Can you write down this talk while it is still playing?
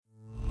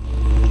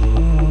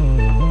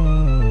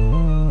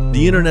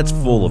The internet's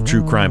full of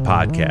true crime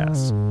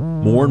podcasts.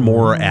 More and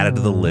more are added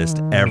to the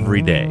list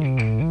every day.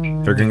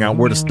 Figuring out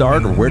where to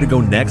start or where to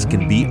go next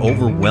can be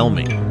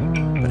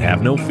overwhelming. But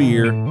have no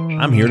fear,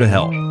 I'm here to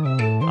help.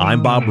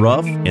 I'm Bob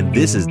Ruff, and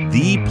this is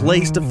the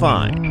place to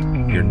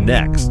find your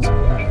next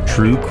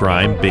true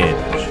crime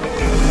binge.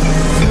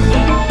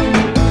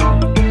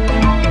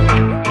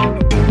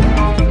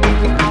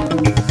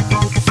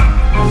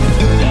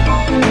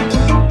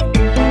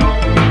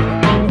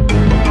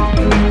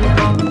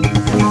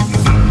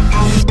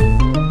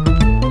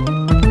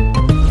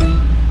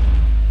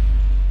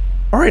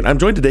 All right, I'm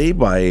joined today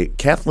by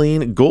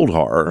Kathleen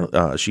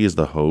Goldhar. She is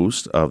the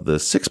host of the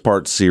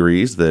 6-part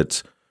series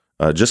that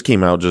just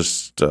came out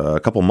just a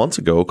couple months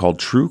ago called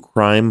True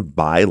Crime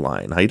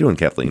Byline. How you doing,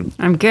 Kathleen?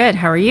 I'm good.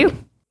 How are you?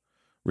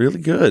 Really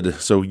good.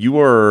 So you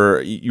were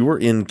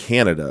in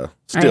Canada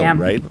still, I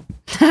am. Right?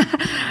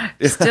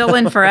 Still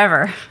in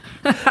forever.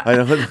 I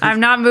know. I'm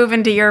not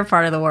moving to your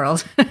part of the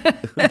world.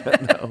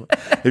 No.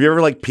 Have you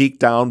ever peeked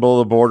down below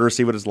the border,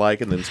 see what it's like,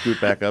 and then scoot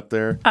back up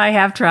there? I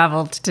have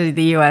traveled to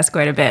the U.S.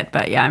 quite a bit,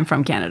 but yeah, I'm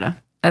from Canada.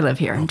 I live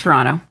here in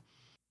Toronto.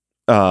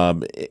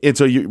 And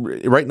so you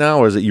right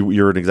now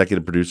you're an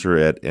executive producer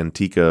at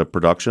Antica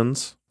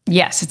Productions?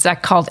 Yes, it's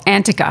called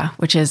Antica,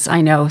 which is, I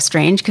know,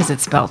 strange because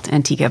it's spelled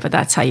Antica, but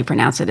that's how you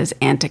pronounce it, is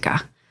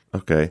Antica.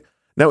 Okay.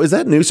 Now, is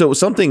that new? So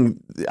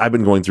something I've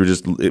been going through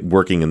just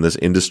working in this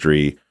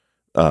industry,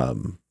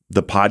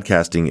 the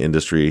podcasting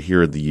industry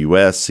here in the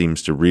U.S.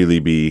 seems to really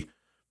be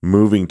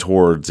moving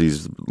towards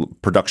these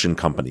production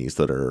companies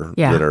that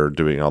are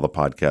doing all the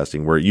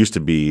podcasting, where it used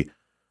to be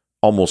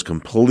almost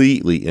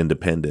completely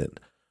independent.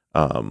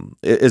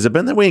 Has it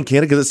been that way in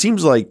Canada? Because it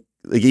seems like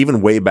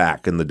even way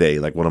back in the day,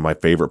 one of my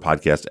favorite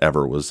podcasts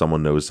ever was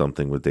Someone Knows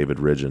Something with David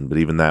Ridgen, but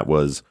even that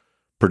was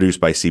produced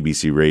by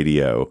CBC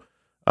Radio.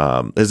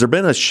 Has there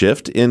been a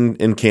shift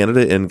in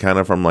Canada in kind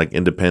of from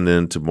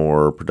independent to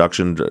more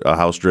production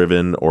house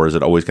driven, or has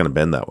it always kind of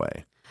been that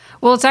way?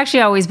 Well, it's actually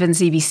always been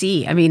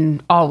CBC. I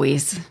mean,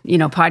 always.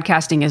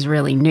 Podcasting is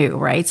really new,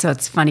 right? So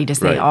it's funny to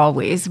say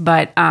always,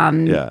 but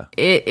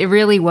it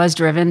really was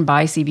driven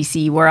by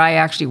CBC, where I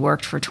actually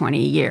worked for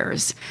 20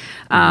 years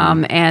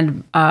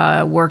and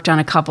worked on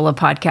a couple of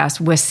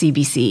podcasts with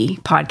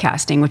CBC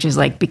Podcasting, which is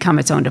become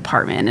its own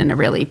department and a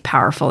really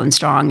powerful and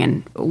strong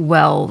and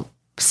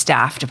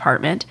well-staffed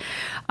department.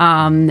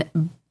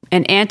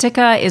 And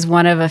Antica is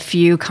one of a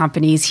few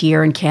companies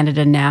here in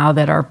Canada now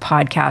that are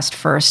podcast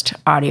first,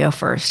 audio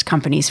first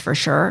companies for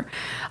sure.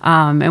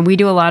 And we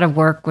do a lot of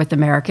work with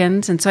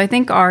Americans. And so I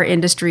think our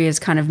industry is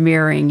kind of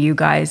mirroring you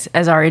guys,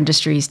 as our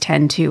industries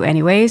tend to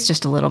anyways,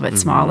 just a little bit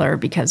smaller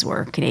because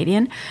we're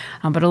Canadian.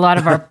 But a lot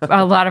of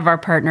our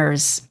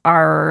partners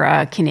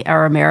are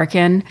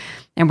American.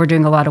 And we're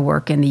doing a lot of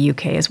work in the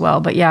UK as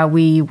well. But yeah,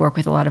 we work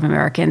with a lot of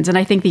Americans. And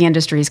I think the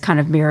industry is kind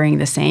of mirroring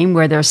the same,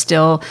 where there's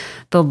still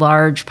the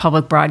large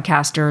public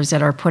broadcasters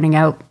that are putting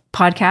out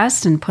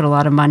podcasts and put a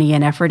lot of money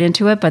and effort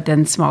into it. But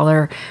then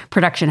smaller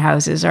production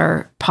houses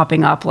are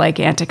popping up like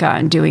Antica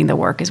and doing the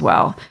work as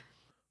well.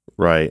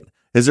 Right.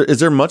 Is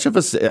there much of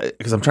a,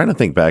 because I'm trying to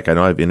think back. I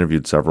know I've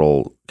interviewed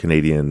several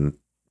Canadian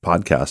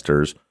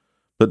podcasters,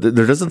 but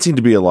there doesn't seem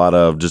to be a lot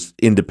of just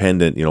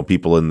independent,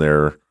 people in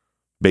their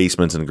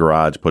basements and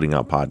garage putting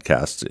out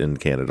podcasts in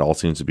Canada. It all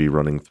seems to be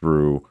running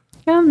through,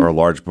 or a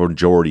large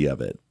majority of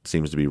it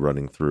seems to be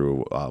running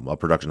through a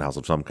production house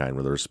of some kind,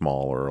 whether a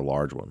small or a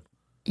large one.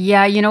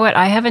 Yeah, you know what?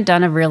 I haven't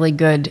done a really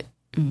good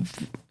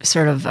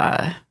sort of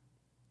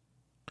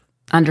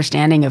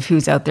understanding of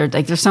who's out there.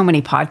 There's so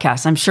many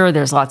podcasts. I'm sure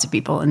there's lots of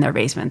people in their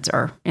basements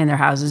or in their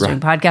houses doing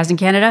podcasts in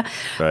Canada.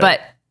 Right.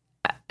 But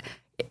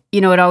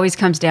it always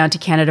comes down to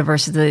Canada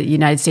versus the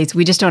United States.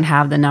 We just don't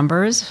have the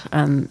numbers.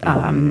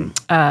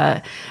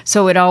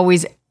 So it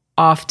always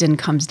often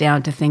comes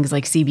down to things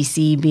like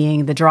CBC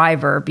being the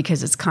driver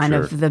because it's kind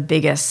of the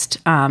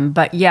biggest.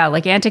 But yeah,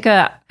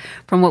 Antica,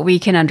 from what we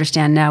can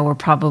understand now, we're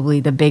probably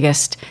the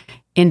biggest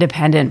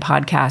independent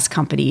podcast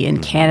company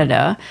in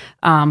Canada.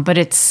 But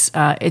it's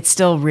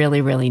still really,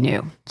 really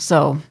new.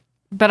 So,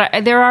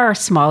 but there are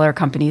smaller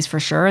companies for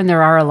sure. And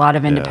there are a lot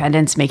of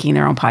independents making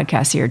their own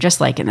podcasts here, just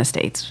like in the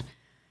States.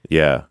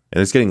 Yeah,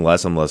 and it's getting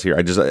less and less here.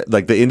 I just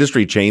the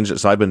industry changed.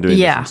 So I've been doing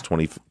this since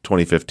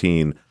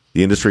 2015.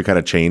 The industry kind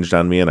of changed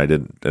on me, and I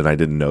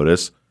didn't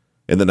notice.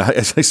 And then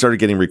I started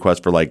getting requests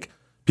for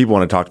people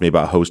want to talk to me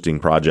about hosting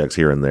projects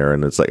here and there.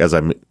 And it's as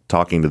I'm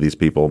talking to these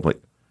people, I'm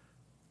like,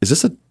 is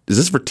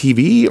this for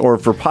TV or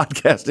for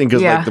podcasting?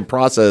 Because the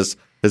process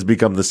has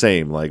become the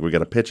same. We got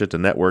to pitch it to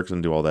networks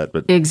and do all that.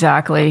 But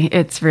exactly,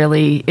 it's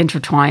really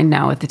intertwined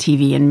now with the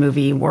TV and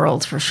movie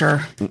worlds for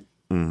sure.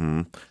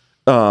 Mm-hmm.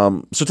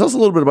 So tell us a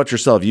little bit about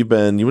yourself. You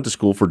went to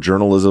school for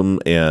journalism,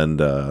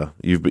 and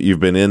you've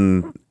been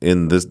in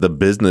the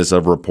business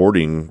of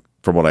reporting,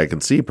 from what I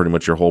can see, pretty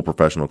much your whole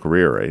professional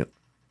career, right?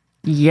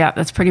 Yeah,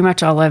 that's pretty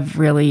much all I've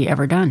really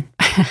ever done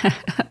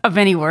of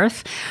any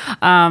worth.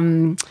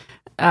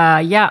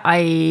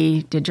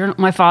 I did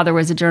my father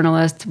was a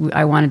journalist.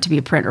 I wanted to be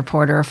a print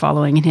reporter,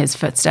 following in his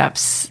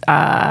footsteps.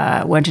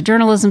 Went to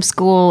journalism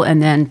school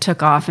and then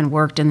took off and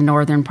worked in the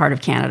northern part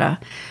of Canada,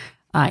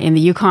 in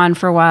the Yukon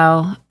for a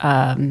while,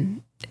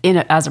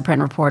 as a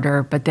print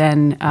reporter, but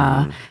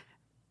then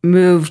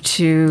moved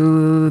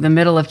to the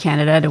middle of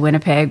Canada, to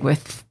Winnipeg,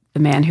 with the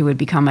man who would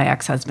become my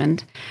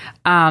ex-husband.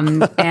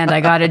 And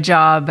I got a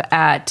job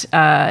at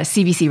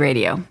CBC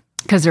Radio,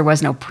 because there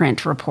was no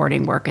print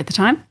reporting work at the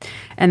time.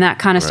 And that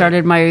kind of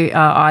started my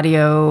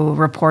audio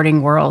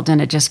reporting world,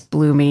 and it just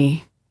blew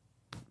me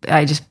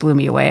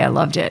away. I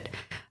loved it.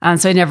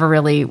 So I never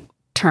really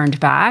turned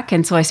back.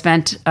 And so I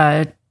spent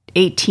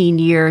 18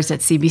 years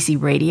at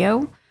CBC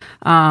Radio,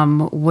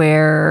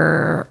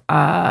 where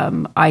I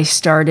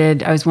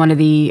was one of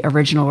the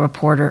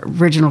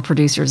original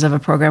producers of a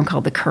program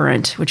called The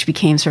Current, which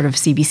became sort of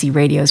CBC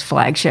Radio's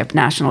flagship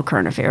national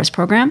current affairs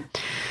program.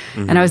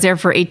 Mm-hmm. And I was there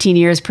for 18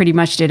 years, pretty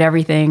much did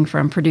everything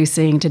from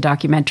producing to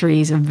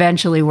documentaries,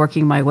 eventually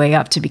working my way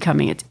up to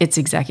becoming its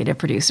executive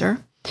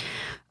producer.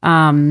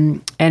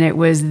 And it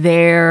was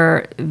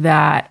there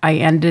that I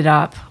ended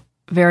up,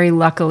 very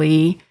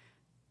luckily,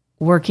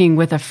 working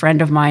with a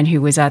friend of mine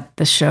who was at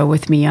the show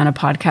with me on a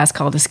podcast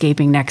called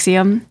Escaping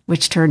NXIVM,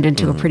 which turned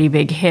into a pretty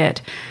big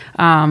hit.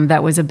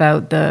 That was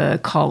about the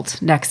cult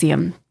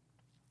NXIVM.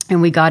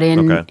 And we got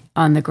in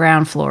on the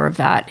ground floor of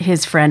that.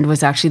 His friend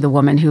was actually the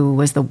woman who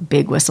was the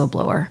big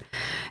whistleblower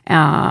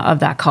of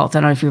that cult.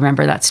 I don't know if you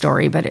remember that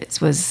story, but it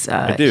was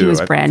he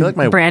was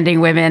branding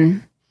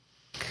women.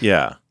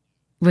 Yeah.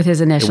 With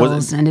his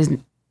initials and his...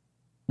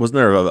 Wasn't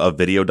there a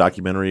video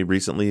documentary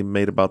recently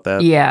made about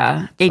that?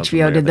 Yeah.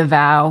 HBO did The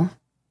Vow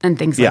and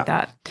things like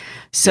that.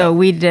 So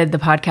we did the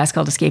podcast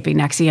called Escaping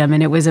NXIVM,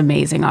 and it was an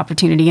amazing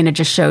opportunity. And it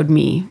just showed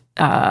me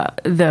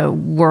the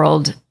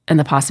world and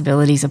the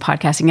possibilities of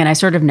podcasting. And I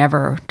sort of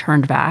never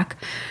turned back.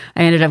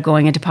 I ended up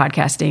going into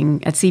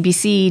podcasting at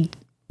CBC,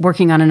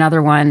 working on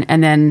another one,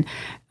 and then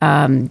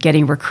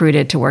getting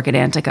recruited to work at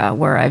Antica,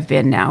 where I've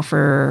been now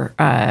for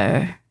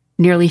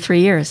nearly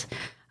 3 years.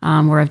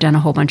 Where I've done a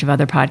whole bunch of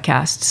other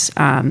podcasts,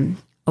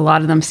 a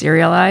lot of them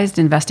serialized,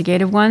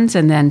 investigative ones,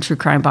 and then True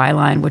Crime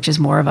Byline, which is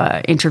more of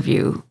an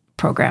interview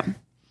program.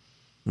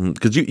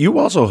 Because you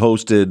also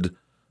hosted,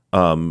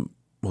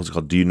 what's it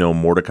called? Do You Know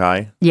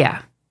Mordechai?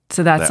 Yeah.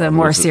 So that's a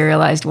more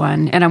serialized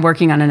one. And I'm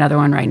working on another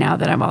one right now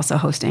that I'm also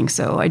hosting.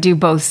 So I do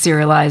both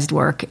serialized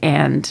work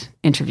and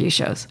interview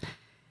shows.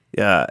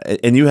 Yeah.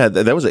 And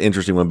that was an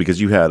interesting one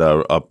because you had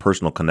a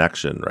personal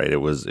connection, right? It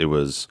was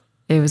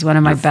one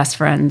of my best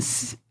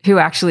friends who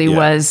actually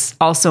was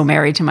also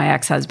married to my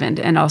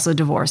ex-husband and also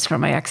divorced from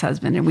my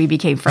ex-husband. And we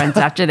became friends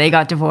after they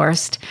got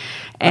divorced.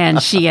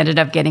 And she ended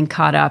up getting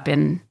caught up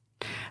in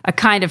a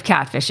kind of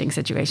catfishing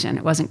situation.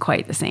 It wasn't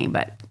quite the same,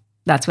 but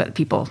that's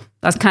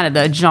kind of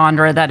the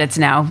genre that it's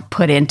now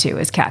put into,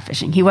 is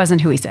catfishing. He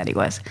wasn't who he said he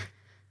was.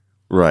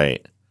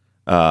 Right.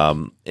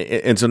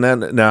 And so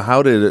now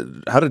how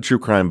did True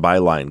Crime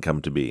Byline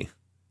come to be?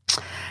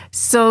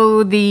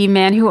 So the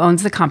man who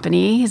owns the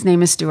company, his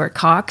name is Stuart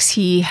Cox.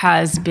 He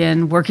has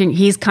been working,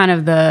 he's kind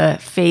of the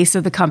face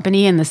of the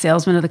company and the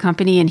salesman of the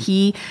company. And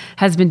he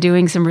has been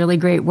doing some really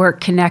great work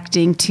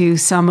connecting to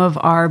some of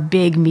our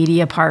big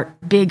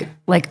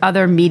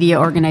other media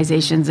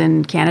organizations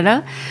in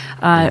Canada.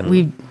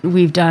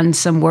 We've done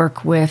some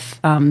work with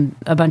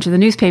a bunch of the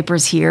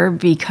newspapers here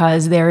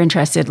because they're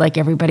interested, like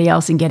everybody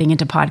else, in getting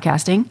into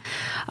podcasting.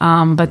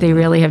 But they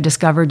really have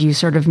discovered you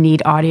sort of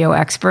need audio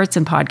experts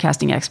and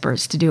podcasting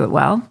experts to do it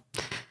well.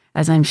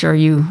 As I'm sure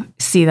you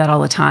see that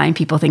all the time.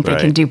 People think they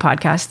can do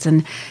podcasts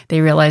and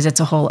they realize it's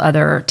a whole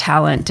other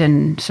talent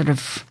and sort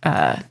of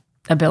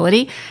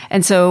ability.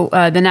 And so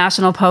the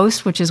National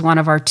Post, which is one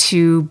of our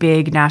two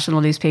big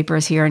national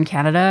newspapers here in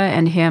Canada,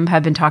 and him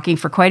have been talking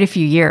for quite a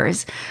few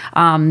years.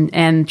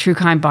 And True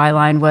Crime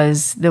Byline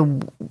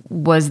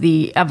was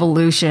the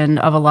evolution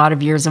of a lot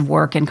of years of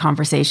work and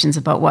conversations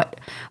about what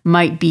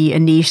might be a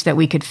niche that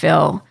we could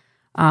fill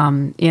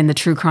in the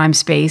true crime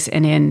space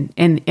and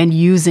in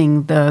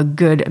using the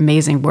good,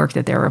 amazing work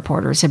that their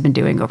reporters have been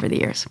doing over the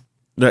years.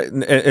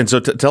 And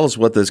so tell us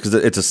what this, because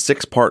it's a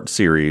 6-part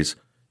series.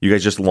 You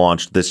guys just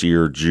launched this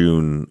year,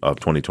 June of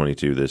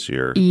 2022. This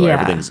year,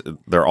 so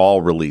they're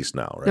all released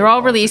now, right? They're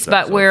all released,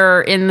 but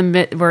we're in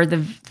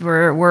the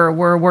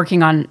we're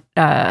working on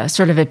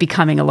sort of it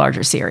becoming a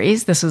larger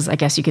series. This was, I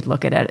guess, you could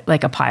look at it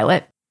like a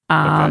pilot.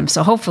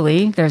 So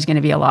hopefully, there's going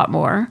to be a lot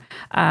more.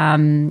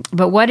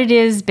 But what it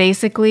is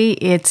basically,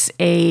 it's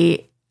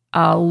a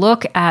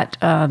look at.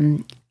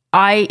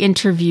 I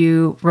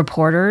interview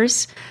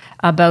reporters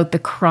about the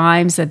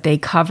crimes that they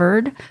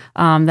covered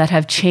that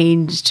have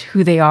changed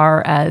who they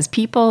are as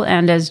people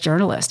and as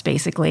journalists,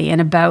 basically, and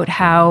about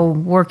how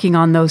working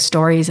on those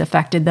stories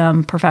affected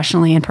them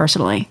professionally and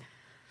personally.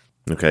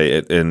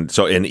 Okay. And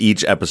so in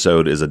each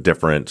episode is a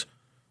different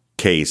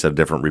case, a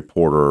different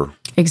reporter.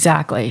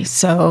 Exactly.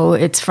 So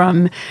it's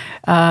from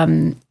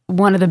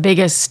one of the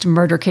biggest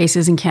murder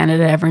cases in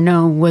Canada ever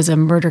known was a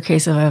murder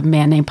case of a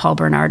man named Paul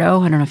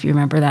Bernardo. I don't know if you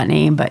remember that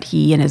name, but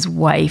he and his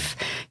wife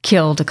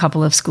killed a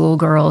couple of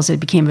schoolgirls. It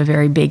became a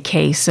very big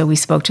case. So we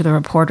spoke to the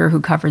reporter who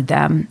covered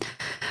that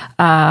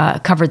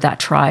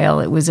trial.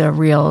 It was a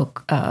real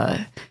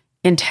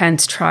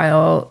intense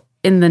trial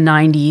in the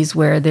 90s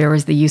where there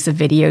was the use of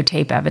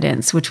videotape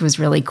evidence, which was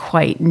really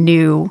quite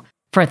new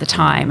for the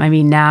time. I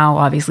mean, now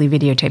obviously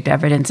videotaped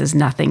evidence is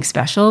nothing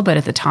special, but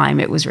at the time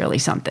it was really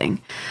something.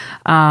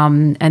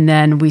 And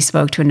then we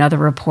spoke to another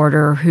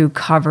reporter who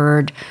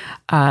covered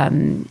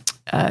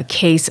a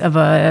case of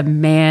a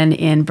man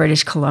in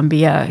British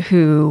Columbia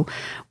who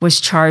was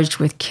charged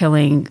with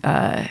killing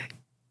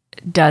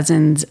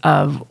dozens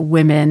of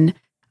women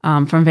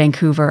from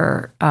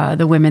Vancouver.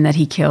 The women that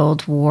he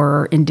killed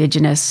were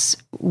Indigenous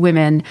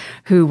women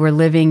who were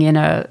living in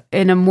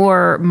a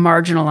more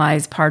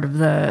marginalized part of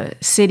the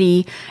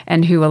city,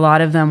 and who a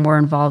lot of them were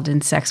involved in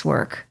sex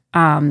work,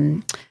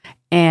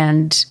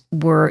 and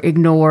were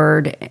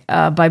ignored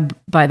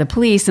by the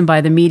police and by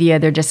the media.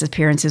 Their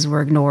disappearances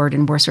were ignored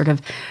and were sort of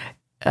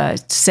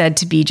said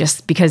to be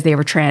just because they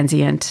were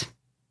transient.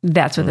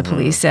 That's what the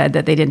police said,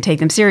 that they didn't take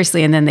them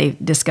seriously. And then they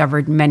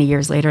discovered many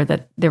years later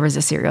that there was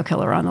a serial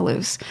killer on the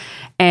loose.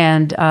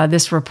 And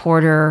this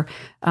reporter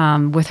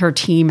with her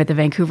team at the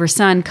Vancouver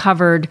Sun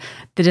covered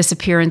the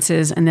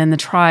disappearances and then the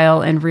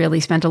trial, and really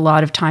spent a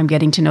lot of time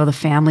getting to know the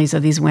families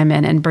of these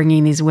women and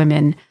bringing these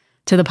women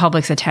to the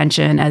public's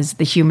attention as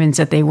the humans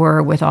that they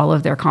were, with all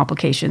of their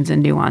complications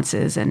and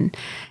nuances and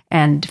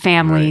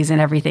families and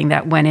everything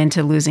that went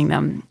into losing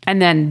them.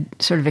 And then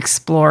sort of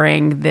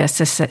exploring the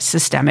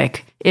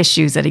systemic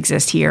issues that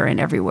exist here and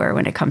everywhere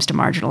when it comes to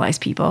marginalized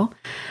people.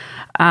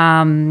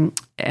 So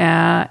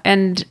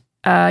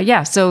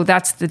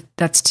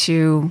that's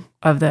two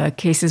of the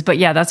cases. But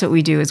yeah, that's what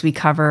we do, is we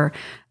cover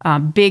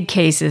big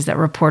cases that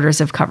reporters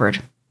have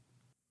covered.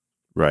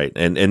 Right.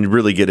 And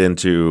really get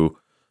into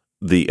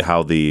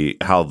how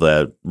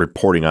the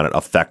reporting on it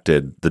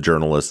affected the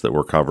journalists that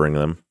were covering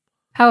them.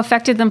 How it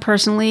affected them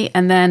personally,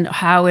 and then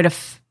how it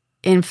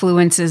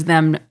influences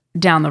them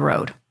down the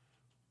road.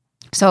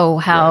 So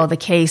how the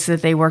case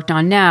that they worked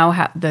on now,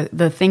 how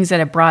the things that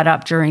it brought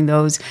up during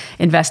those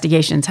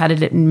investigations, how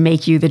did it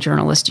make you the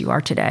journalist you are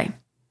today?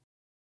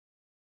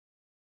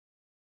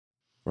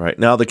 Right.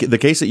 Now, the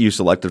case that you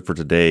selected for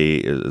today,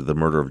 is the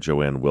murder of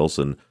JoAnn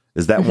Wilson.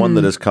 Is that one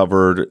that is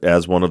covered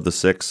as one of the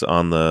 6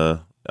 on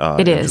the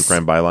it is.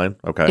 Crime Byline?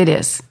 Okay. It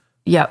is.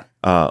 Yep.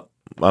 So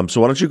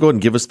why don't you go ahead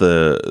and give us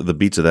the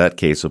beats of that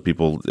case so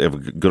people have a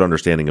good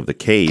understanding of the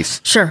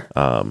case? Sure.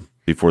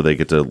 Before they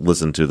get to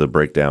listen to the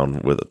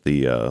breakdown with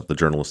the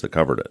journalist that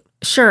covered it.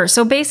 Sure.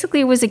 So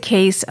basically it was a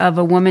case of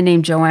a woman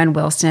named JoAnn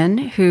Wilson,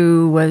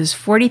 who was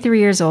 43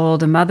 years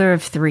old, a mother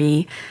of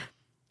 3,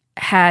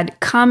 had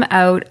come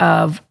out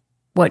of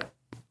what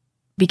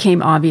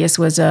became obvious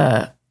was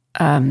a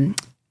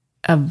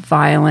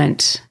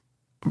violent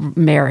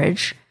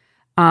marriage.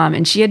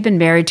 And she had been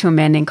married to a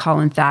man named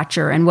Colin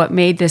Thatcher. And what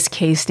made this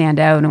case stand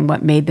out and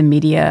what made the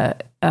media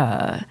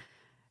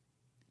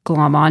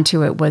glom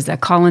onto it was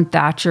that Colin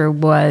Thatcher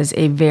was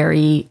a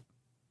very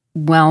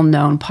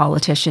well-known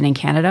politician in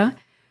Canada.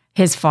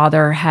 His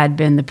father had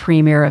been the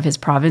premier of his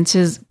province.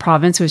 His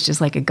province was just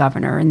like a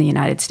governor in the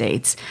United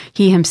States.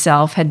 He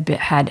himself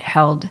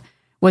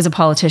was a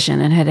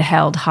politician and had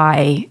held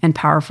high and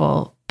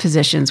powerful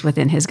positions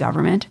within his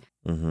government.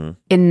 Mm-hmm.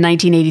 In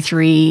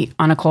 1983,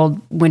 on a cold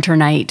winter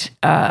night,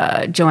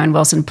 JoAnn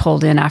Wilson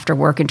pulled in after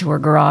work into her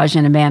garage,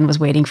 and a man was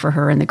waiting for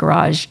her in the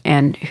garage,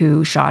 and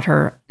who shot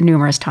her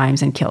numerous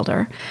times and killed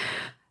her.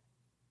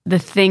 The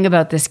thing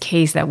about this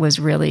case that was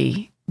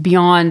really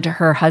beyond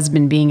her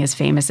husband being as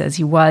famous as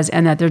he was,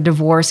 and that their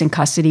divorce and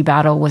custody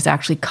battle was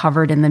actually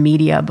covered in the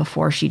media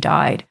before she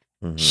died.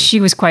 Mm-hmm. She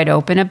was quite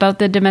open about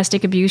the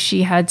domestic abuse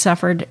she had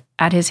suffered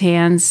at his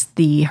hands,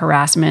 the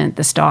harassment,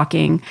 the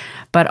stalking,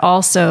 but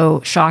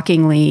also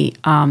shockingly,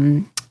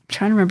 I'm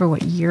trying to remember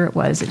what year it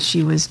was that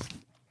she was, a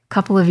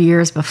couple of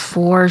years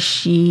before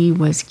she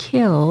was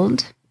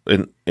killed.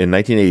 In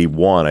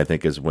 1981, I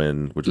think is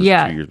when, which is 2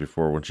 years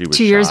before when she was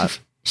 2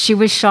 years, she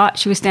was shot.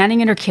 She was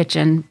standing in her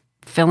kitchen,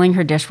 filling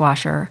her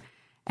dishwasher,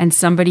 and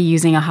somebody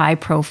using a high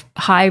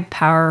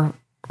power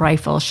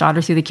rifle shot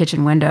her through the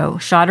kitchen window,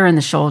 shot her in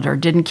the shoulder,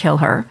 didn't kill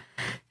her.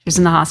 She was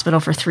in the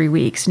hospital for 3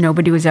 weeks.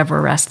 Nobody was ever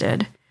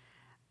arrested.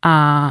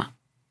 And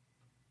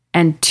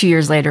 2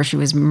 years later, she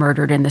was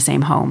murdered in the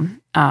same home.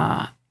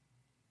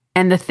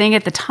 And the thing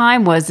at the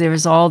time was there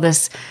was all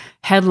this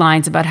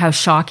headlines about how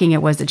shocking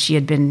it was that she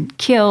had been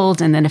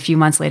killed. And then a few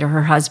months later,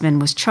 her husband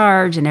was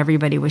charged and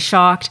everybody was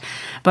shocked.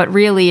 But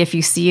really, if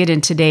you see it in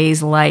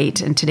today's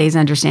light and today's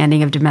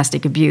understanding of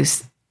domestic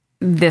abuse,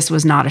 this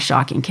was not a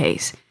shocking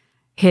case.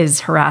 His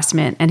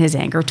harassment and his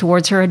anger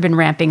towards her had been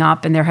ramping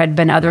up, and there had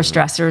been other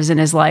stressors in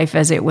his life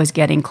as it was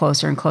getting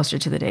closer and closer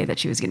to the day that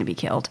she was going to be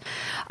killed.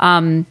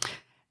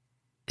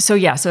 So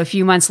a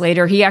few months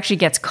later, he actually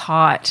gets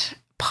caught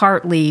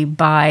partly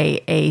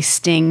by a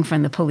sting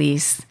from the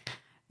police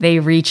they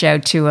reach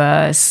out to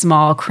a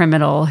small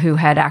criminal who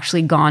had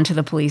actually gone to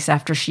the police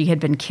after she had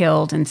been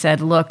killed and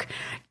said, look,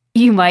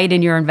 you might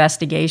in your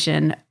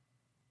investigation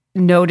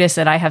notice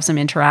that I have some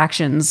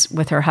interactions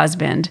with her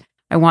husband.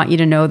 I want you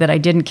to know that I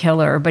didn't kill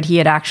her, but he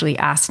had actually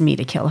asked me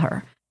to kill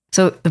her.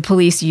 So the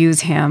police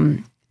use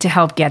him to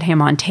help get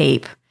him on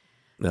tape.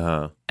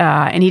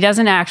 And he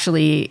doesn't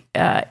actually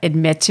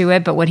admit to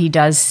it, but what he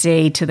does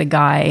say to the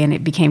guy, and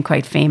it became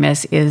quite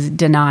famous, is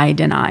deny,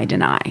 deny,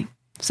 deny.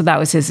 So that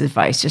was his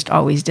advice, just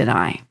always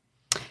deny.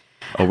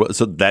 Oh,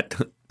 so that,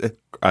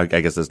 I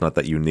guess that's not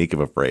that unique of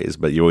a phrase,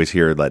 but you always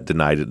hear that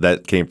denied.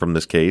 That came from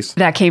this case?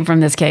 That came from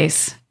this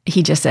case.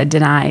 He just said,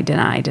 deny,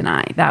 deny,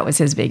 deny. That was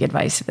his big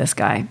advice to this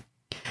guy.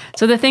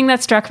 So the thing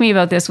that struck me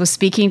about this was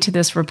speaking to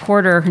this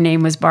reporter, her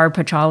name was Barb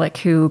Pochalik,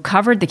 who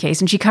covered the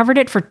case, and she covered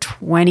it for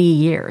 20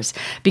 years.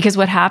 Because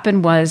what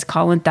happened was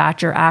Colin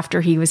Thatcher,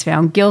 after he was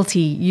found guilty,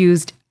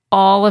 used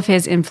all of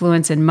his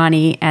influence and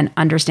money and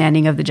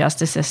understanding of the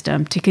justice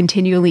system to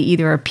continually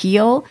either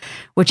appeal,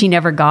 which he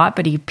never got,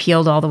 but he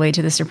appealed all the way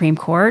to the Supreme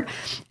Court.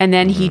 And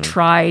then he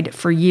tried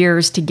for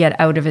years to get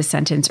out of his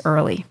sentence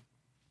early.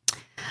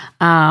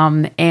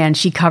 And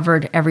she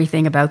covered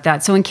everything about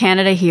that. So in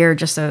Canada here,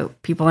 just so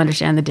people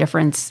understand the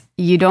difference,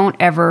 you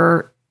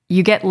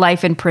get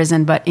life in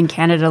prison, but in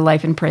Canada,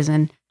 life in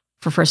prison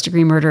for first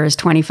degree murder is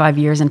 25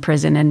 years in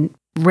prison. And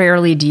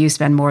rarely do you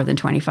spend more than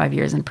 25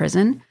 years in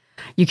prison.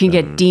 You can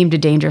get deemed a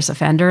dangerous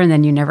offender and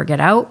then you never get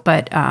out.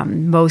 But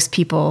most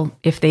people,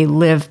 if they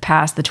live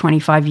past the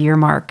 25-year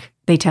mark,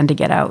 they tend to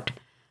get out.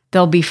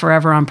 They'll be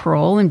forever on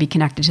parole and be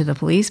connected to the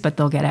police, but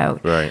they'll get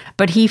out. Right.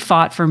 But he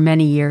fought for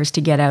many years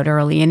to get out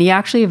early, and he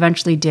actually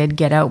eventually did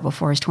get out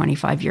before his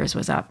 25 years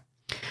was up.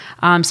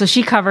 So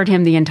she covered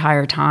him the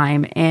entire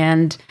time,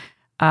 and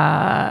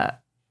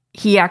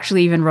he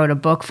actually even wrote a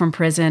book from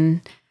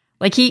prison.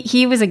 Like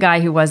he was a guy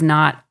who was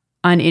not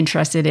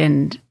uninterested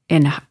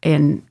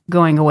in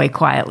going away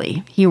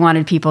quietly. He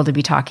wanted people to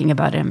be talking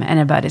about him and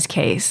about his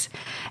case.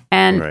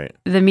 And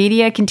the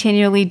media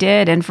continually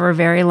did. And for a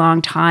very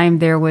long time,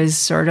 there was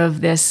sort of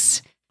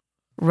this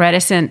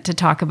reticent to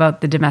talk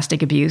about the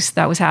domestic abuse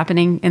that was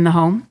happening in the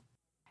home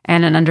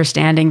and an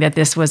understanding that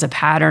this was a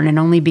pattern. And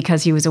only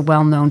because he was a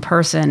well-known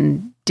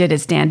person did it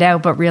stand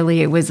out. But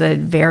really, it was a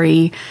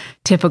very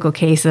typical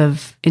case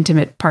of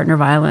intimate partner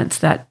violence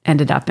that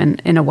ended up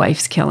in a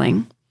wife's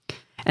killing.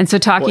 And so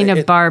talking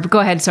to Barb, go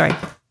ahead, sorry.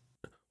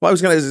 Well, I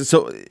was going to.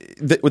 So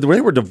they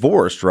were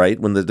divorced, right?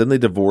 Didn't they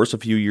divorce a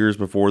few years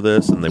before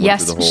this? And they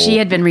went through the whole. She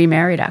had been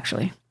remarried,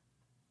 actually.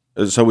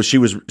 So was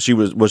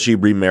she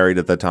remarried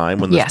at that time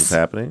when this was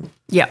happening?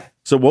 Yeah.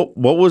 So what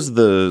was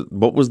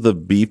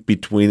the beef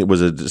between?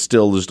 Was it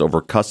still just over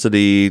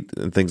custody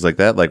and things like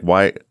that? Like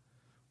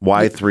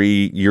why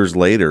 3 years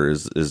later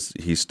is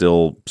he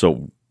still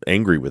so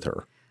angry with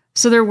her?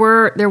 So there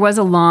was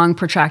a long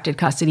protracted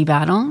custody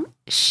battle.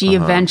 She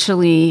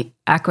eventually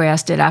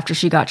acquiesced it after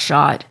she got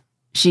shot.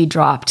 She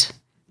dropped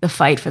the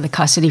fight for the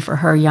custody for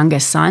her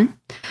youngest son.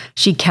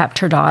 She kept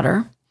her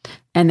daughter,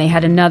 and they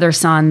had another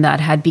son that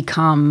had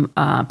become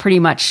pretty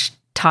much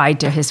tied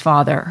to his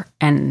father,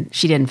 and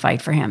she didn't fight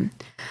for him.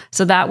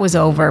 So that was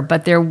over,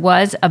 but there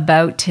was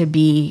about to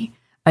be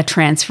a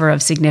transfer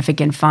of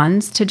significant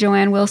funds to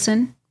JoAnn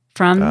Wilson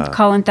from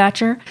Colin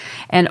Thatcher.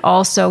 And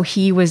also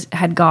he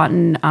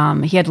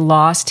had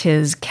lost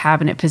his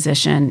cabinet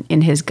position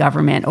in his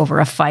government over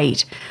a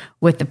fight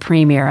with the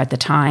premier at the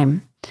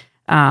time.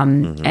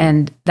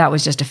 And that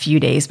was just a few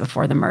days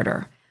before the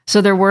murder. So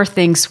there were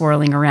things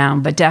swirling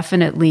around, but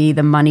definitely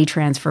the money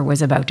transfer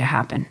was about to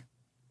happen.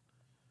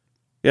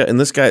 Yeah. And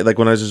this guy, like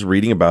when I was just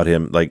reading about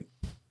him, like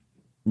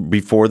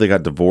before they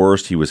got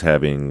divorced, he was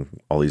having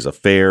all these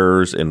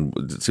affairs and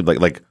it seemed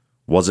like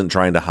wasn't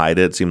trying to hide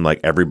it. It seemed like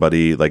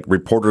everybody, like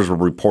reporters were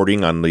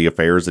reporting on the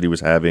affairs that he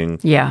was having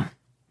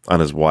on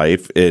his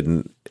wife.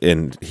 And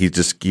he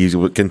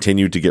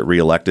continued to get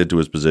reelected to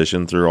his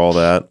position through all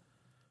that.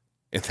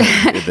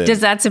 Does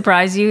that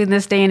surprise you in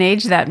this day and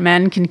age that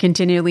men can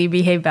continually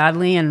behave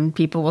badly and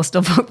people will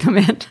still vote them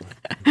in?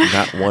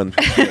 Not one.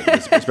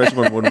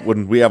 Especially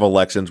when we have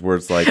elections where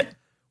it's like,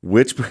 we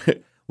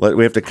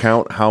have to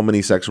count how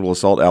many sexual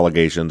assault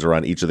allegations are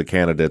on each of the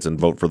candidates and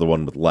vote for the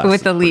one with less.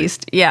 With the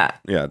least, yeah.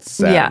 Yeah, it's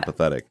sad and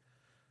pathetic.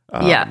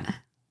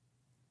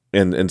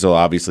 And so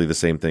obviously the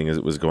same thing as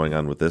was going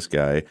on with this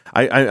guy.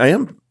 I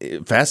am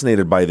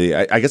fascinated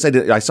by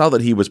I saw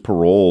that he was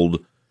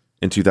paroled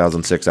in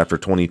 2006 after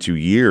 22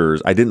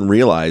 years. I didn't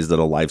realize that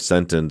a life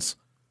sentence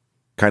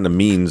kind of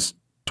means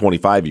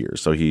 25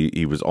 years. So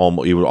he was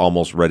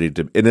almost ready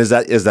to. And is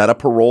that a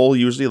parole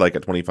usually, like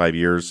at 25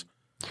 years?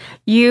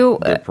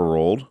 They're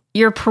paroled.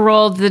 You're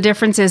paroled. The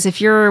difference is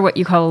if you're what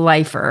you call a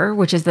lifer,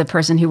 which is the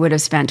person who would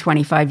have spent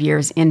 25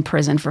 years in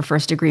prison for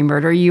first degree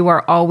murder, you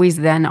are always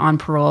then on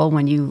parole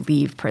when you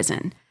leave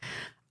prison.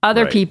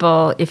 Other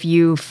people, if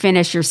you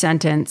finish your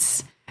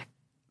sentence,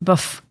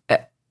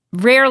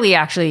 rarely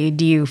actually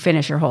do you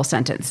finish your whole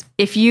sentence.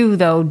 If you,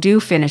 though, do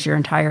finish your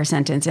entire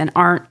sentence and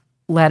aren't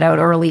let out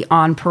early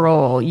on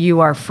parole,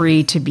 you are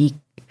free to be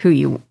who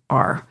you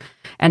are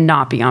and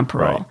not be on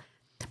parole. Right.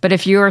 But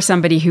if you are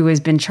somebody who has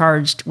been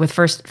charged with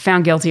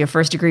found guilty of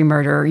first-degree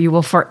murder, you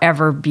will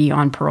forever be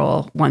on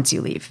parole once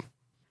you leave.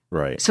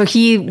 Right. So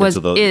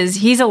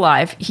he's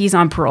alive. He's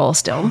on parole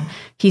still.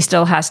 He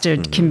still has to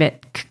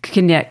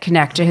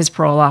connect to his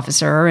parole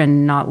officer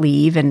and not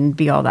leave and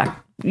be all that,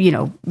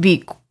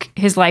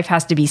 his life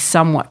has to be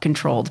somewhat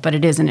controlled, but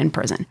it isn't in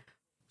prison.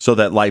 So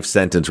that life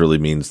sentence really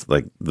means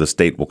like the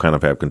state will kind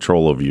of have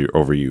control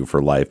over you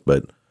for life,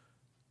 but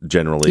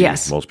generally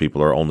most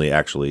people are only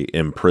actually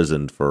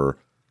imprisoned for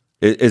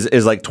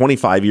is like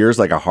 25 years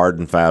like a hard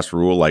and fast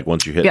rule. Like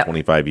once you hit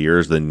 25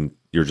 years, then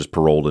you're just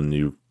paroled and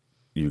you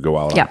go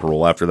out on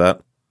parole after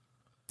that.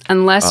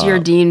 Unless you're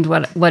deemed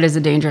what is a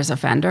dangerous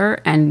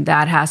offender, and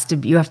that has to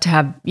be, you have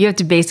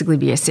to basically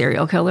be a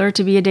serial killer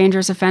to be a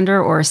dangerous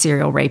offender, or a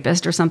serial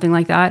rapist or something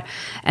like that.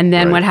 And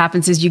then what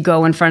happens is you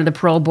go in front of the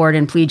parole board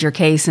and plead your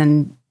case.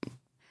 And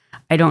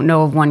I don't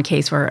know of one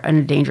case where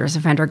a dangerous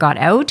offender got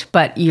out,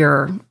 but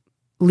you're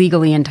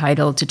legally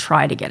entitled to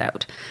try to get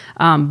out.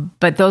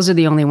 But those are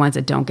the only ones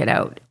that don't get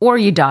out, or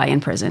you die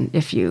in prison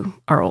if you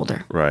are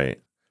older. Right.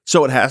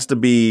 So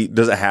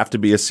does it have to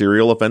be a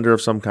serial offender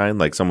of some kind,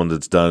 like someone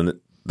that's done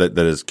that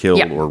has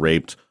killed or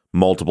raped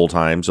multiple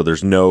times? So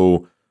there's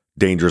no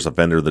dangerous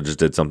offender that just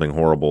did something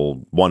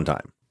horrible one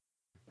time.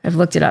 I've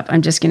looked it up.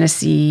 I'm just going to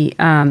see.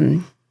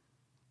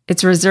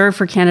 It's reserved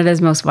for Canada's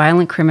most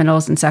violent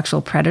criminals and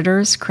sexual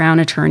predators. Crown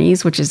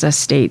attorneys, which is a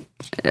state,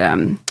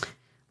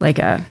 like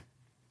a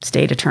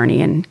state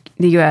attorney in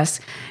the U.S.,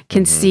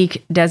 can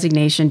seek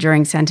designation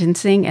during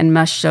sentencing and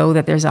must show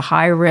that there's a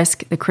high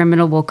risk the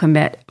criminal will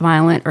commit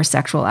violent or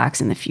sexual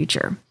acts in the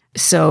future.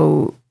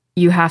 So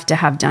you have to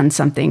have done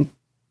something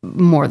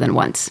more than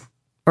once,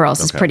 or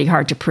else it's pretty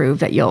hard to prove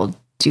that you'll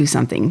do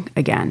something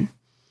again.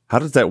 How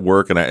does that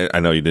work? And I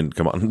know you didn't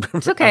come on.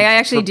 It's okay. I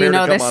actually do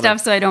know this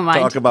stuff, so I don't mind.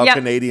 Talk about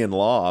Canadian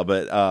law,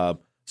 but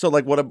so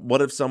like,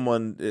 what if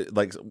someone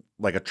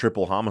like a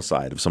triple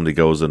homicide? If somebody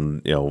goes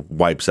and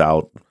wipes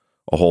out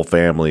a whole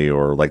family,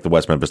 or like the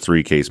West Memphis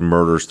 3 case,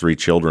 murders 3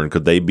 children,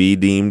 could they be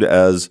deemed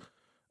as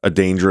a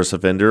dangerous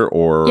offender,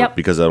 or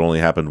because that only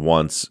happened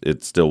once,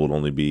 it still would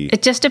only be?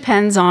 It just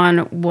depends on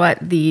what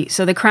the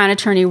Crown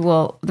attorney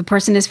the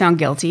person is found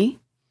guilty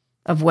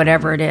of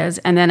whatever it is.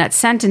 And then at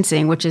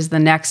sentencing, which is the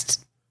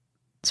next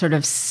sort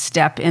of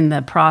step in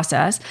the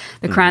process,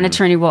 the Crown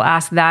attorney will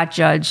ask that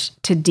judge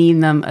to deem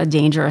them a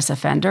dangerous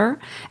offender.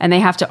 And they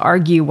have to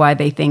argue why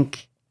they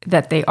think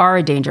that they are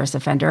a dangerous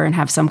offender and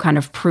have some kind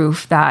of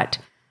proof that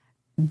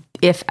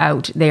if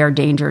out, they are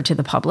danger to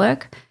the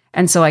public.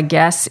 And so I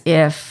guess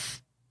if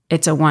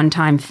it's a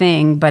one-time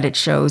thing, but it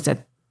shows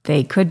that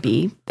they could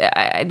be.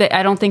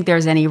 I don't think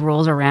there's any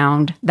rules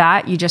around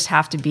that. You just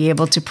have to be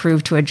able to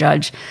prove to a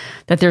judge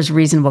that there's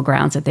reasonable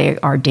grounds that they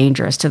are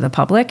dangerous to the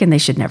public and they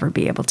should never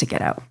be able to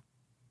get out.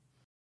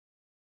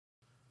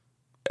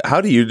 How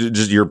do you,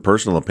 just your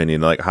personal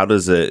opinion, like how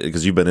does it,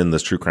 because you've been in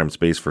this true crime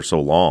space for so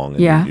long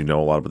and you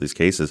know a lot about these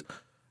cases,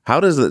 how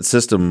does that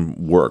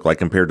system work, like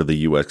compared to the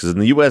U.S.? Because in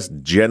the U.S.,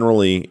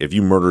 generally, if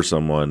you murder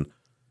someone,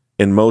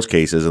 in most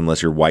cases,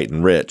 unless you're white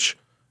and rich,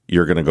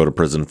 you're going to go to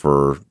prison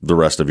for the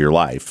rest of your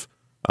life.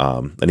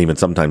 And even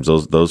sometimes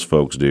those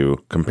folks do,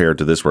 compared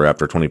to this where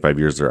after 25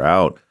 years they're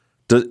out.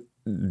 Do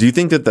you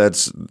think that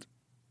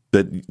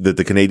that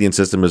the Canadian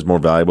system is more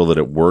valuable, that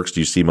it works?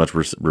 Do you see much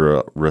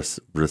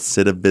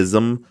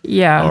recidivism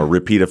or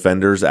repeat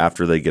offenders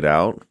after they get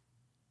out?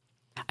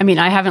 I mean,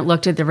 I haven't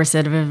looked at the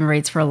recidivism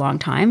rates for a long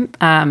time.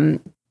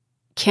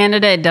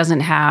 Canada doesn't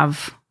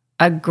have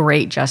a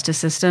great justice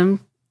system.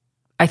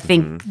 I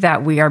think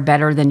that we are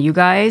better than you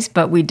guys,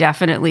 but we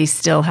definitely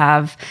still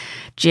have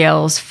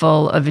jails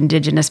full of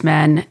Indigenous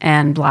men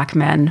and Black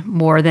men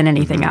more than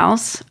anything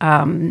else.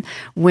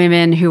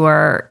 Women who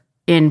are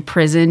in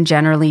prison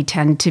generally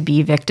tend to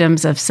be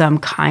victims of some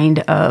kind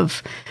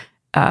of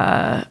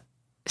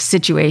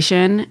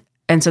situation.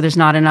 And so there's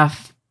not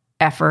enough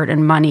effort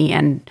and money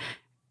and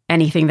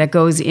anything that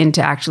goes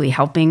into actually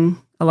helping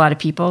a lot of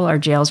people. Our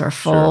jails are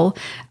full.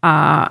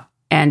 Sure.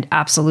 And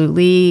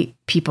absolutely,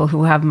 people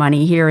who have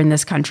money here in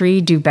this country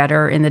do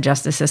better in the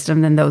justice system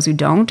than those who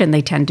don't, and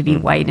they tend to be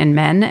white and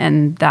men,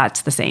 and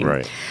that's the same.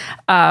 Right.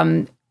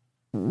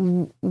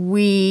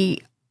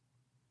 We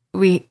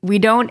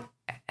don't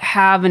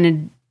have a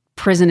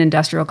prison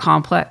industrial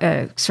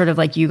complex, sort of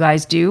like you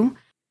guys do.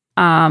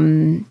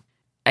 I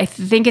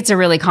think it's a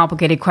really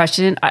complicated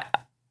question, and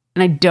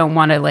I don't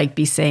want to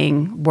be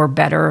saying we're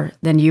better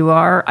than you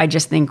are. I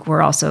just think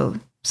we're also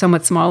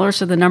somewhat smaller,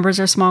 so the numbers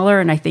are smaller.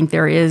 And I think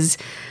there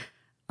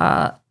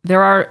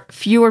are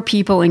fewer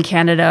people in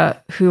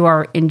Canada who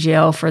are in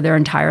jail for their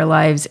entire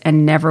lives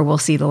and never will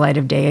see the light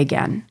of day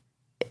again,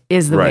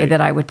 is the way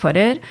that I would put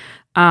it.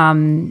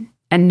 And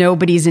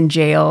nobody's in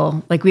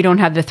jail. We don't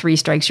have the 3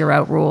 strikes you're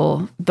out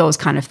rule, those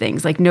kind of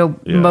things.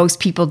 Most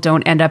people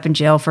don't end up in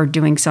jail for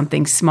doing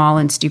something small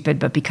and stupid,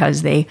 but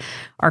because they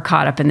are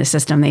caught up in the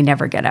system, they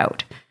never get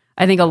out.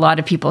 I think a lot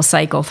of people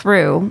cycle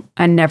through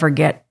and never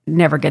get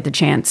the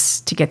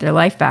chance to get their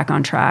life back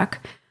on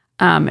track.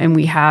 And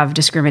we have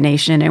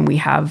discrimination, and we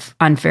have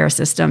unfair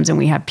systems, and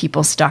we have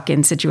people stuck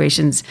in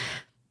situations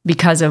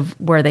because of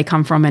where they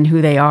come from and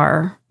who they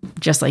are,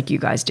 just like you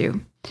guys do.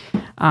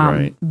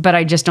 Right. But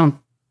I just don't,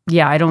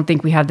 I don't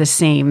think we have the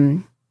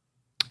same,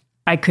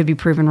 I could be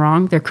proven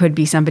wrong. There could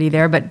be somebody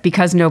there, but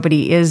because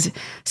nobody is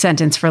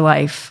sentenced for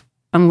life,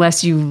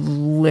 unless you've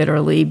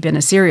literally been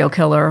a serial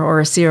killer or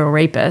a serial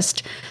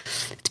rapist,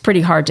 it's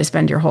pretty hard to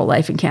spend your whole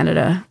life in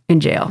Canada in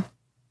jail.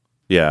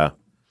 Yeah.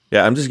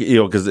 Yeah, I'm just,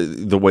 because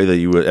the way that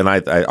you would, and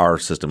our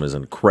system is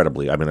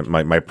incredibly, I mean,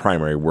 my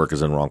primary work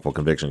is in wrongful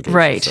conviction cases.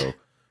 Right. So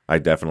I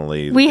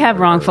definitely. We have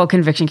wrongful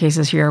conviction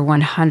cases here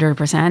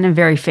 100% and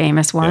very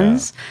famous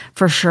ones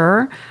for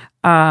sure.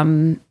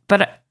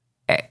 But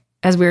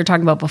as we were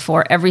talking about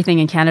before, everything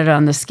in Canada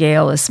on the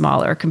scale is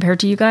smaller compared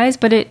to you guys,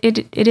 but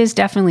it is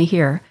definitely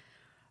here.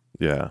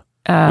 Yeah.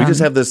 We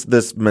just have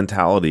this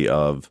mentality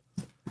of,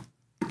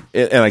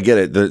 and I get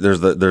it.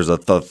 There's a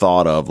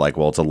thought of like,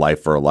 well, it's a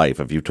life for a life.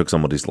 If you took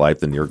somebody's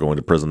life, then you're going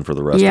to prison for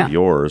the rest of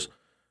yours.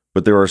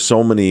 But there are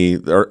so many.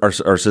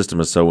 Our system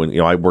is so.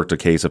 I worked a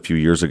case a few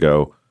years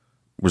ago.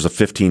 It was a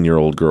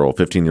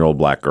 15-year-old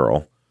black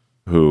girl,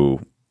 who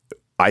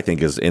I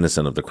think is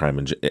innocent of the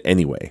crime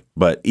anyway.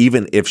 But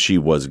even if she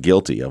was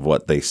guilty of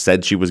what they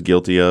said she was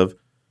guilty of,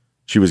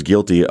 she was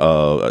guilty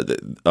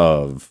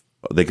of.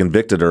 They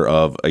convicted her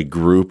of a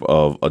group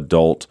of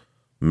adult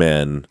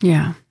men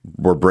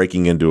were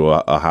breaking into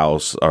a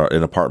house or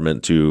an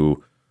apartment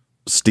to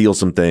steal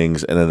some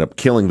things and ended up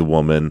killing the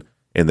woman,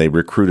 and they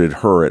recruited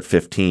her at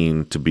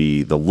 15 to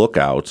be the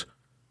lookout.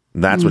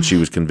 And that's what she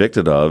was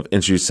convicted of,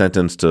 and she was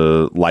sentenced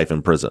to life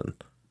in prison.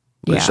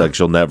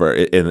 She'll never,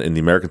 in the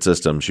American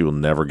system, she will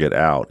never get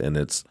out. And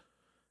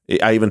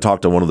I even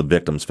talked to one of the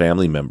victim's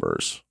family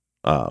members,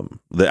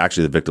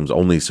 the victim's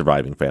only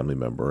surviving family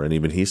member, and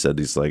even he said,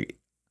 he's like,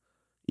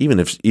 even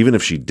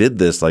if she did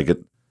this, like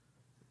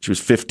she was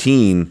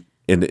 15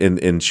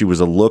 and she was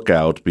a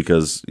lookout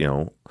because,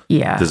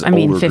 this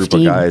older 15. Group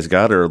of guys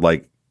got her,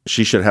 like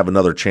she should have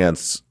another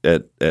chance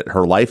at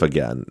her life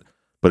again.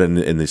 But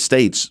in the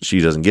States, she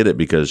doesn't get it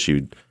because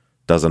she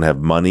doesn't have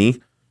money.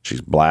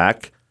 She's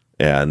black,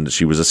 and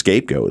she was a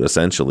scapegoat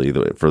essentially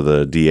for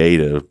the DA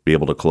to be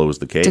able to close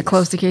the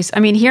case.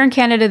 I mean, here in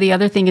Canada, the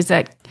other thing is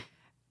that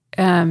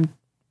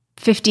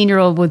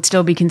 15-year-old would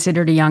still be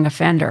considered a young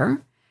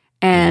offender.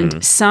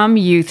 And some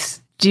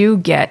youths do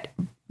get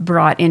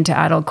brought into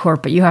adult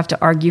court, but you have to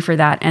argue for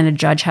that, and a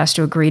judge has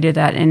to agree to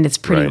that, and it's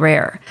pretty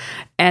rare.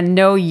 And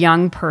no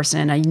young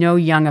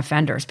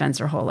offender spends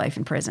their whole life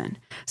in prison.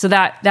 So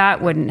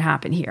that wouldn't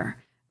happen here.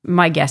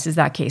 My guess is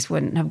that case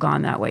wouldn't have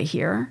gone that way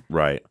here.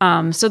 Right.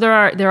 So there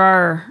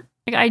are.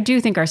 I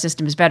do think our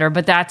system is better,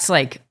 but that's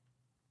like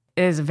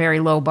is a very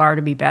low bar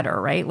to be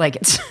better, right? Like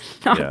it's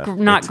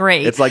not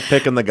great. It's like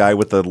picking the guy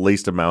with the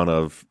least amount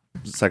of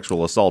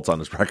sexual assaults on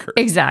his record.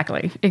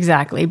 Exactly.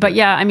 But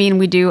yeah, I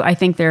mean, I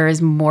think there is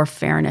more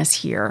fairness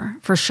here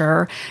for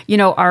sure.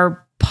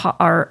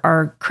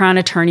 Our crown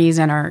attorneys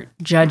and our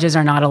judges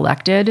are not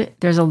elected.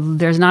 There's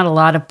not a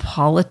lot of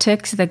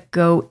politics that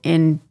go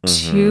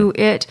into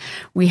it.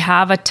 We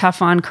have a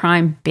tough on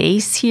crime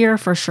base here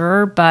for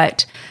sure,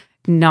 but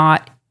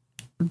not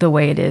the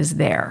way it is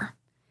there.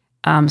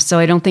 So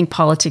I don't think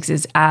politics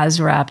is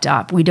as wrapped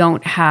up. We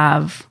don't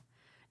have,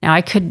 now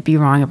I could be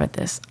wrong about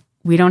this.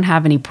 We don't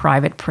have any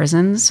private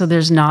prisons, so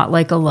there's not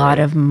like a lot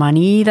of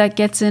money that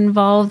gets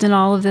involved in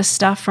all of this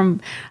stuff.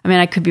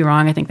 I could be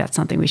wrong. I think that's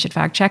something we should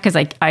fact check because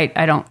I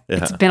don't. Yeah.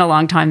 It's been a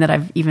long time that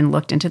I've even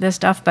looked into this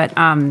stuff, but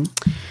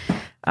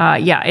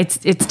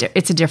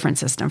it's a different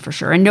system for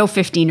sure, and no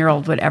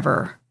 15-year-old would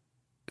ever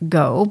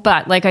go.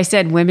 But like I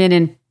said, women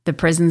in the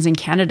prisons in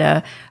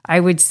Canada,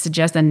 I would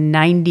suggest that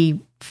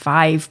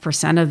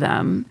 95% of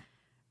them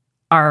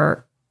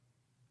are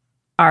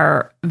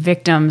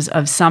victims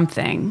of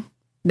something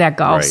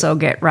that also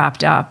get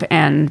wrapped up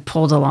and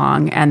pulled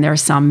along, and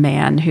there's some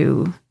man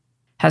who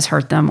has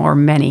hurt them or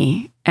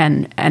many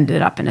and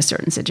ended up in a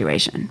certain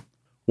situation.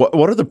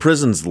 What are the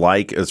prisons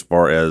like as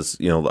far as,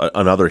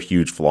 another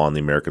huge flaw in the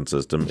American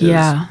system is,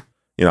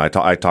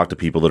 I talk to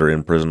people that are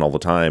in prison all the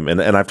time,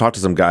 and I've talked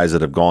to some guys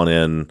that have gone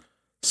in,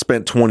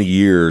 spent 20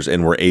 years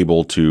and were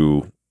able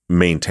to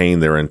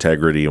maintain their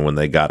integrity, and when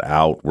they got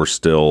out, were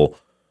still,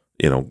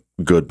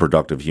 good,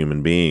 productive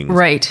human beings.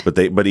 Right.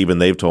 But even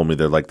they've told me,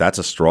 they're like, that's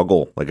a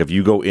struggle. Like if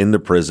you go into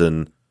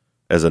prison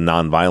as a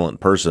nonviolent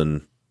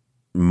person,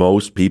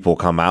 most people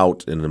come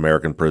out in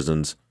American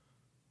prisons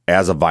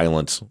as a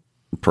violent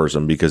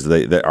person because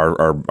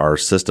our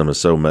system is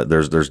so,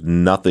 there's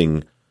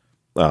nothing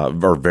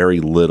or very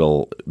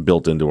little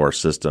built into our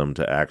system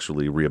to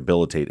actually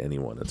rehabilitate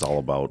anyone. It's all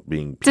about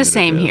being punitive.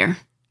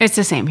 It's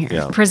the same here.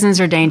 Yeah. Prisons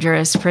are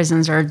dangerous.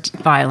 Prisons are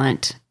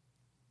violent.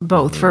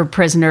 Both for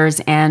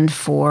prisoners and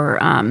for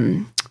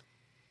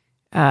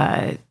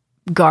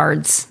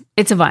guards.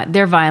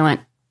 They're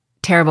violent,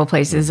 terrible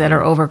places that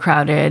are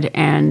overcrowded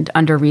and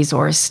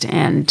under-resourced,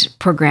 and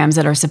programs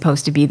that are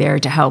supposed to be there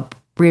to help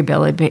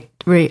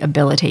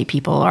rehabilitate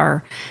people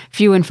are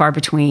few and far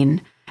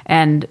between.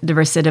 And the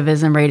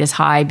recidivism rate is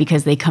high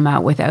because they come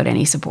out without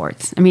any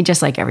supports. I mean,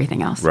 just like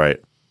everything else.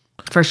 Right.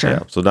 For sure.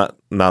 Yeah. So not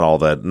all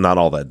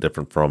that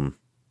different from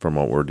from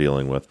what we're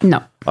dealing with.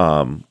 No.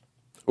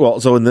 Well,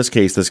 so in this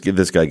case,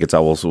 this guy gets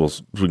out. We'll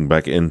swing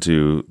back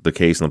into the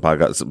case and the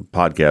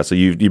podcast. So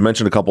you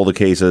mentioned a couple of the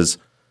cases.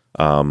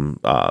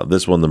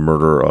 This one, the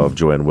murder of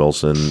JoAnn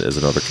Wilson, is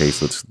another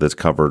case that's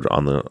covered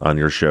on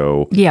your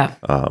show. Yeah.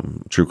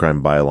 True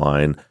Crime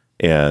Byline.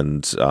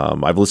 And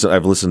I've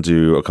listened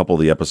to a couple of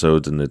the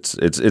episodes, and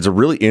it's a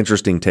really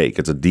interesting take.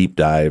 It's a deep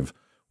dive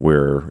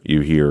where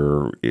you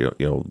hear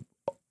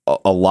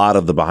a lot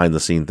of the behind the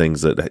scene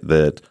things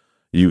that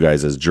you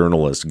guys as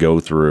journalists go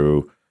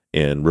through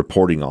in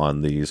reporting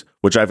on these.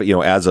 Which I've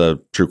as a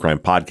true crime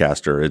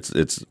podcaster,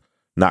 it's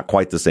not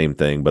quite the same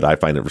thing, but I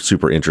find it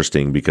super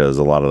interesting because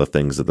a lot of the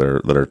things that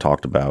are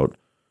talked about,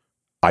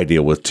 I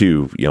deal with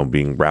too.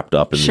 Being wrapped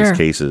up in these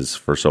cases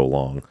for so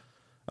long.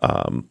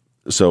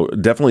 So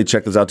definitely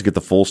check this out to get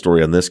the full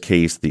story on this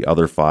case, the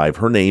other 5.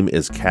 Her name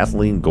is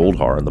Kathleen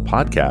Goldhar, and the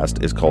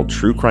podcast is called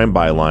True Crime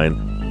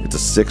Byline. It's a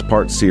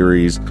 6-part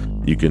series.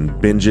 You can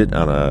binge it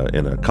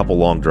in a couple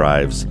long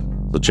drives.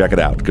 So check it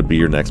out. It could be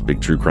your next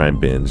big true crime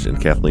binge. And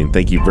Kathleen,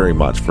 thank you very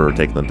much for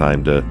taking the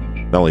time to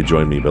not only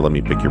join me, but let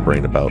me pick your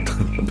brain about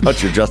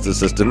your justice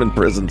system and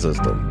prison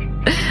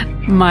system.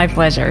 My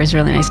pleasure. It was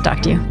really nice to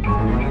talk to you.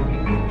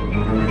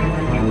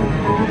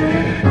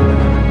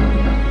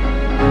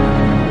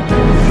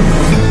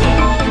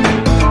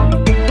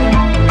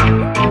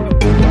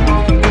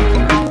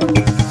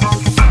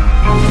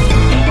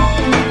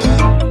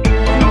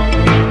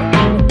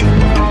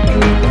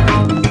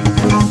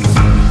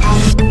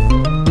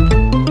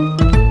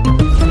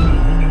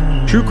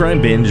 True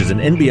Crime Binge is an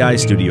NBI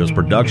Studios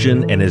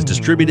production and is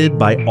distributed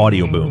by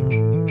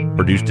Audioboom.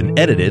 Produced and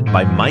edited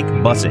by Mike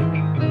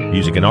Bussing.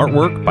 Music and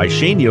artwork by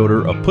Shane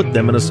Yoder of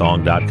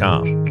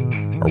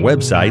PutThemInASong.com. Our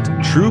website,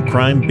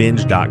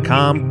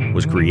 TrueCrimeBinge.com,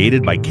 was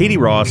created by Katie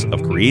Ross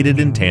of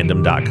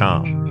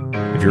CreatedInTandem.com.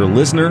 If you're a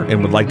listener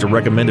and would like to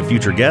recommend a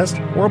future guest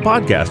or a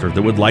podcaster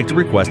that would like to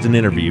request an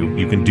interview,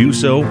 you can do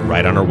so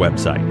right on our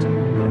website.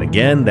 And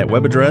again, that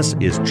web address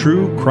is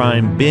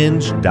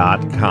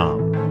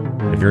TrueCrimeBinge.com.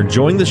 If you're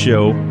enjoying the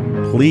show,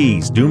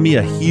 please do me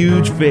a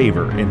huge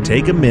favor and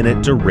take a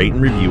minute to rate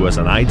and review us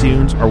on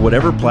iTunes or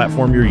whatever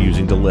platform you're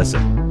using to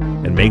listen.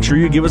 And make sure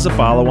you give us a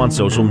follow on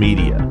social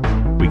media.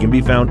 We can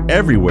be found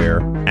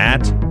everywhere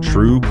at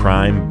True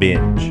Crime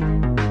Binge.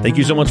 Thank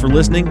you so much for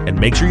listening, and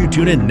make sure you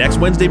tune in next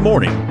Wednesday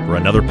morning for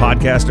another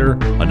podcaster,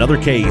 another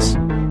case,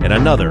 and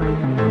another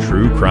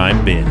True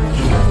Crime Binge.